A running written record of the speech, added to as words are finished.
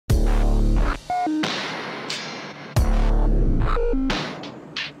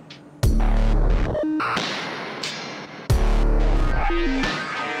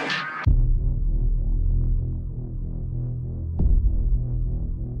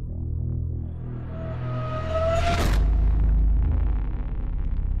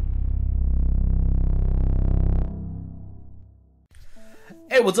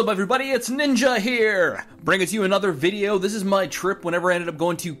What's up everybody, it's Ninja here, bringing to you another video. This is my trip whenever I ended up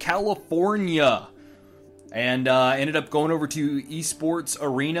going to California. And ended up going over to ESports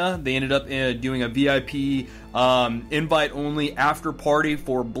Arena. They ended up doing a VIP invite-only after-party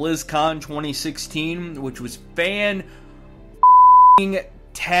for BlizzCon 2016, which was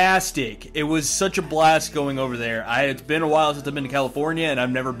fantastic. It was such a blast going over there. It's been a while since I've been to California, and I've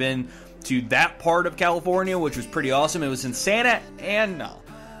never been to that part of California, which was pretty awesome. It was in Santa Ana,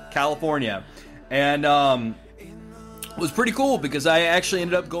 California. And it was pretty cool because I actually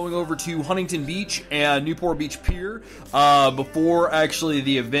ended up going over to Huntington Beach and Newport Beach Pier before actually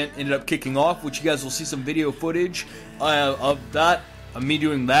the event ended up kicking off, which you guys will see some video footage of that, of me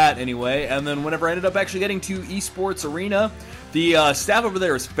doing that anyway. And then whenever I ended up actually getting to ESports Arena, the staff over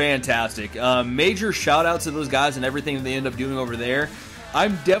there is fantastic. Major shout out to those guys and everything that they end up doing over there.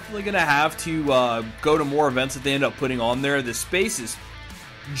 I'm definitely going to have to go to more events that they end up putting on there. The space is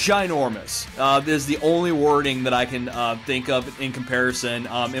ginormous. This is the only wording that I can think of in comparison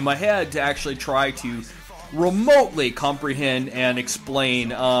in my head to actually try to remotely comprehend and explain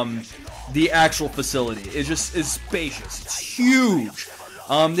the actual facility. It's spacious. It's huge.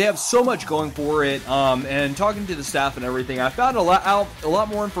 They have so much going for it, and talking to the staff and everything, I found a lot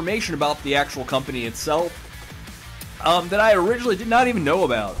more information about the actual company itself that I originally did not even know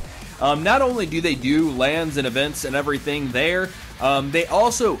about. Not only do they do LANs and events and everything there, they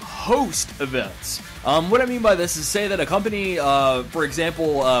also host events. What I mean by this is, say that a company, for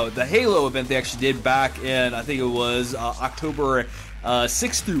example, the Halo event they actually did back in, I think it was October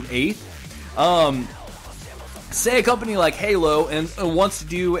 6th through 8th. Say a company like Halo and wants to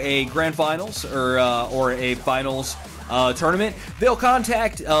do a grand finals or a finals tournament, they'll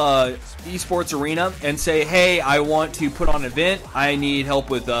contact ESports Arena and say, hey, I want to put on an event, I need help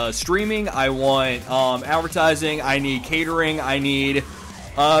with streaming, I want advertising, I need catering, I need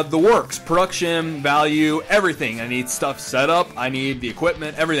the works, production, value, everything. I need stuff set up, I need the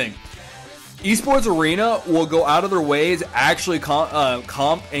equipment, everything. ESports Arena will go out of their ways to actually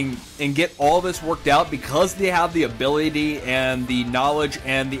comp and get all this worked out because they have the ability and the knowledge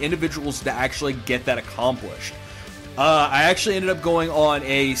and the individuals to actually get that accomplished. I actually ended up going on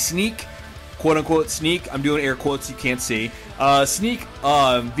a sneak, quote-unquote sneak, I'm doing air quotes you can't see, sneak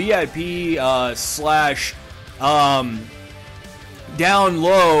VIP slash down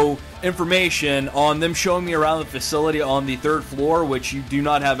low information on them showing me around the facility on the 3rd floor, which you do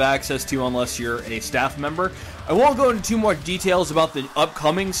not have access to unless you're a staff member. I won't go into too much details about the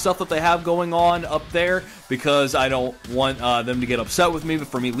upcoming stuff that they have going on up there because I don't want them to get upset with me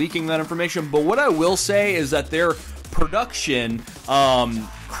for me leaking that information. But what I will say is that their production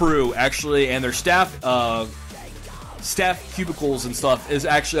crew actually and their staff cubicles and stuff is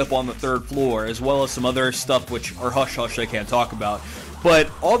actually up on the 3rd floor, as well as some other stuff which are hush hush I can't talk about. But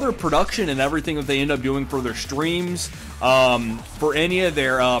all their production and everything that they end up doing for their streams, for any of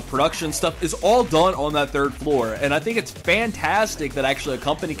their production stuff, is all done on that 3rd floor. And I think it's fantastic that actually a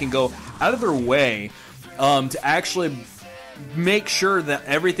company can go out of their way to actually make sure that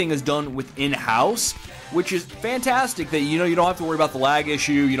everything is done within-house, which is fantastic that, you know, you don't have to worry about the lag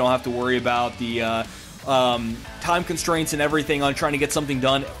issue, you don't have to worry about the time constraints and everything on trying to get something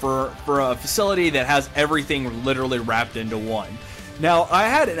done for a facility that has everything literally wrapped into one. Now, I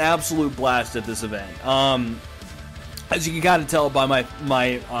had an absolute blast at this event. As you can kind of tell by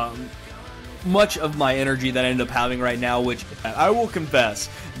my much of my energy that I ended up having right now, which I will confess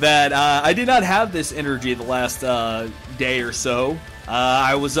that I did not have this energy the last day or so.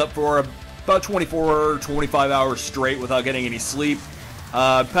 I was up for about 24 or 25 hours straight without getting any sleep.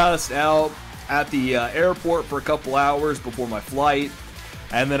 Passed out at the airport for a couple hours before my flight,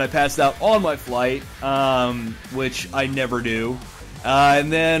 and then I passed out on my flight, which I never do.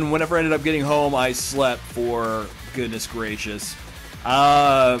 And then whenever I ended up getting home, I slept for, goodness gracious,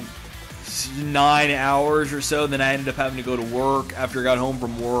 9 hours or so. Then I ended up having to go to work. After I got home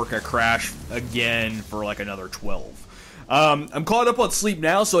from work, I crashed again for like another 12. I'm caught up on sleep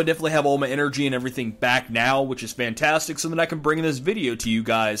now, so I definitely have all my energy and everything back now, which is fantastic, so that I can bring this video to you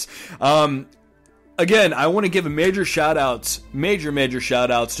guys. Again, I want to give a major shout-outs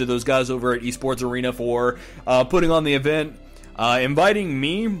to those guys over at ESports Arena for putting on the event, inviting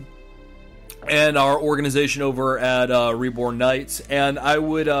me and our organization over at Reborn Nights. And I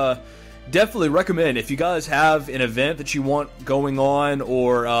would definitely recommend, if you guys have an event that you want going on,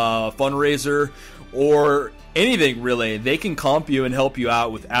 or a fundraiser, or anything really, they can comp you and help you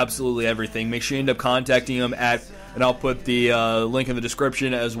out with absolutely everything. Make sure you end up contacting them at, and I'll put the link in the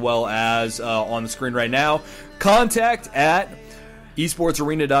description as well as on the screen right now. Contact at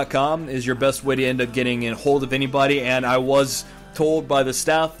esportsarena.com is your best way to end up getting in hold of anybody, and I was told by the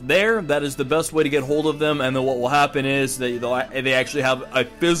staff there that is the best way to get hold of them. And then what will happen is they actually have a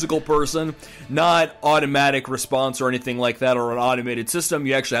physical person, not automatic response or anything like that, or an automated system.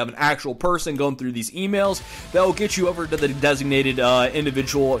 You actually have an actual person going through these emails that will get you over to the designated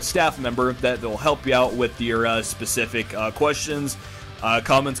individual staff member that will help you out with your specific questions,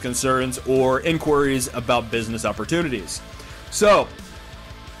 comments, concerns, or inquiries about business opportunities. So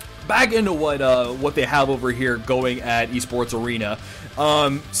back into what they have over here going at Esports Arena.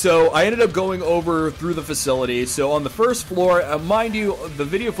 So I ended up going over through the facility. So on the first floor, mind you, the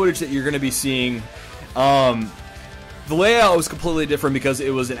video footage that you're going to be seeing, the layout was completely different because it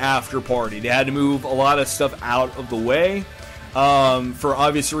was an after party. They had to move a lot of stuff out of the way for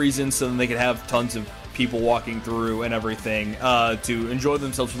obvious reasons, so then they could have tons of people walking through and everything to enjoy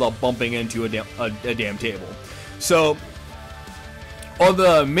themselves without bumping into a damn table. So on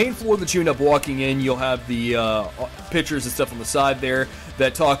the main floor that you end up walking in, you'll have the pictures and stuff on the side there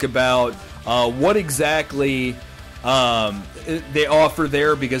that talk about what exactly they offer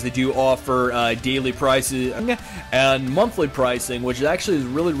there, because they do offer daily prices and monthly pricing, which actually is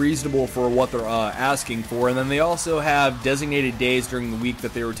really reasonable for what they're asking for. And then they also have designated days during the week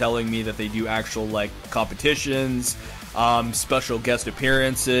that they were telling me that they do actual like competitions, special guest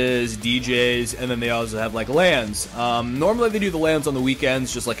appearances, DJs, and then they also have like LANs. Normally they do the LANs on the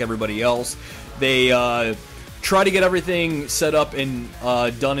weekends just like everybody else. They try to get everything set up and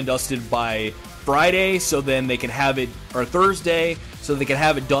done and dusted by Friday, so then they can have it, or Thursday, so they can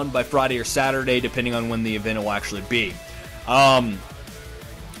have it done by Friday or Saturday, depending on when the event will actually be. So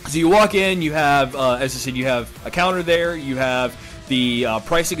you walk in, you have, as I said, you have a counter there, you have the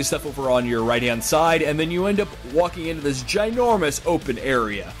pricing and stuff over on your right-hand side, and then you end up walking into this ginormous open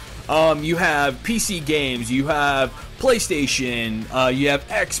area. You have PC games, you have PlayStation, you have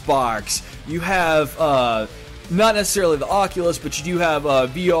Xbox, you have not necessarily the Oculus, but you do have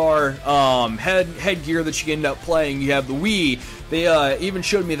VR headgear that you can end up playing. You have the Wii. They even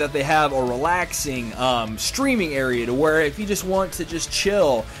showed me that they have a relaxing streaming area to where if you just want to just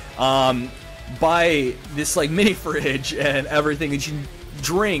chill, buy this like mini fridge and everything that you can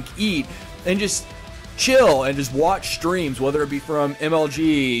drink, eat, and just chill and just watch streams, whether it be from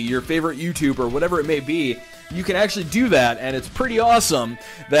MLG, your favorite YouTuber, whatever it may be. You can actually do that, and it's pretty awesome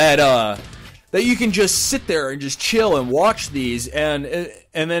that you can just sit there and just chill and watch these, and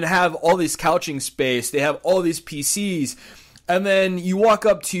then have all this couching space. They have all these PCs, and then you walk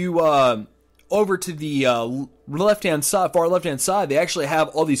up to over to the left-hand side, far left-hand side. They actually have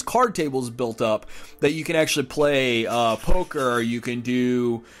all these card tables built up that you can actually play poker. You can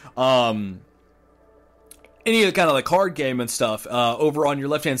do any of the kind of like card game and stuff over on your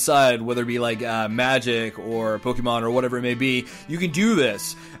left-hand side, whether it be like Magic or Pokemon or whatever it may be. You can do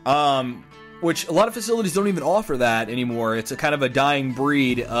this. Which a lot of facilities don't even offer that anymore. It's a kind of a dying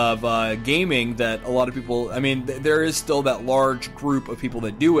breed of gaming that a lot of people, I mean, there is still that large group of people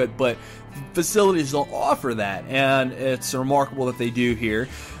that do it, but facilities don't offer that, and it's remarkable that they do here.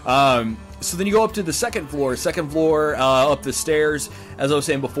 So then you go up to the second floor. Up the stairs, as I was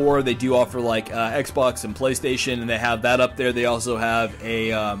saying before, they do offer like Xbox and PlayStation, and they have that up there. They also have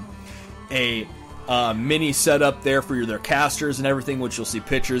a mini setup there for their casters and everything, which you'll see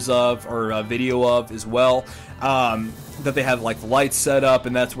pictures of or video of as well. That they have like the lights set up,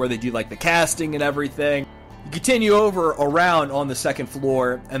 and that's where they do like the casting and everything. You continue around on the second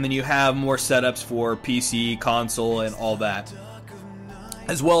floor, and then you have more setups for PC, console, and all that,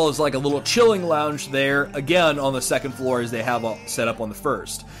 as well as like a little chilling lounge there again on the second floor, as they have set up on the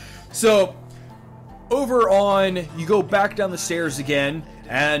first. So you go back down the stairs again,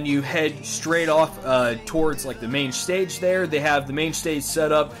 and you head straight off towards like the main stage there. They have the main stage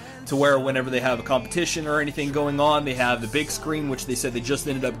set up to where whenever they have a competition or anything going on, they have the big screen, which they said they just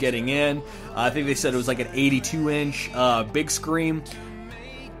ended up getting in. I think they said it was like an 82-inch big screen.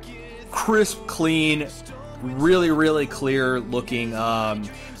 Crisp, clean, really, really clear looking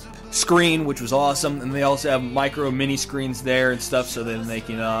screen, which was awesome. And they also have micro mini screens there and stuff, so then they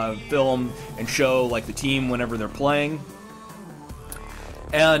can film and show like the team whenever they're playing.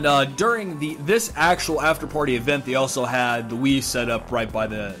 And during this actual after-party event, they also had the Wii set up right by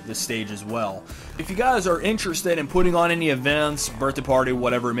the stage as well. If you guys are interested in putting on any events, birthday party,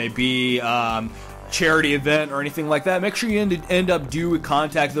 whatever it may be, charity event or anything like that, make sure you end up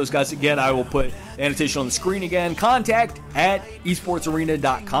contact those guys. Again, I will put the annotation on the screen again,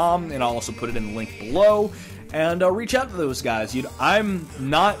 contact@esportsarena.com, and I'll also put it in the link below. And reach out to those guys. I'm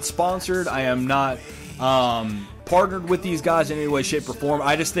not sponsored. I am not partnered with these guys in any way, shape, or form.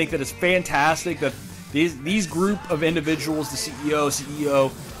 I just think that it's fantastic that these group of individuals, the CEO,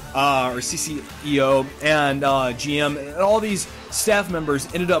 or CCEO and GM, and all these staff members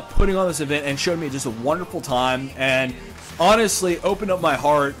ended up putting on this event and showed me just a wonderful time, and honestly opened up my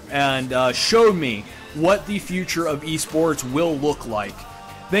heart and showed me what the future of esports will look like.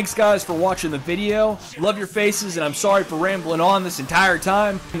 Thanks guys for watching the video. Love your faces, and I'm sorry for rambling on this entire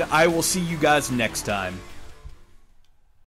time. And I will see you guys next time.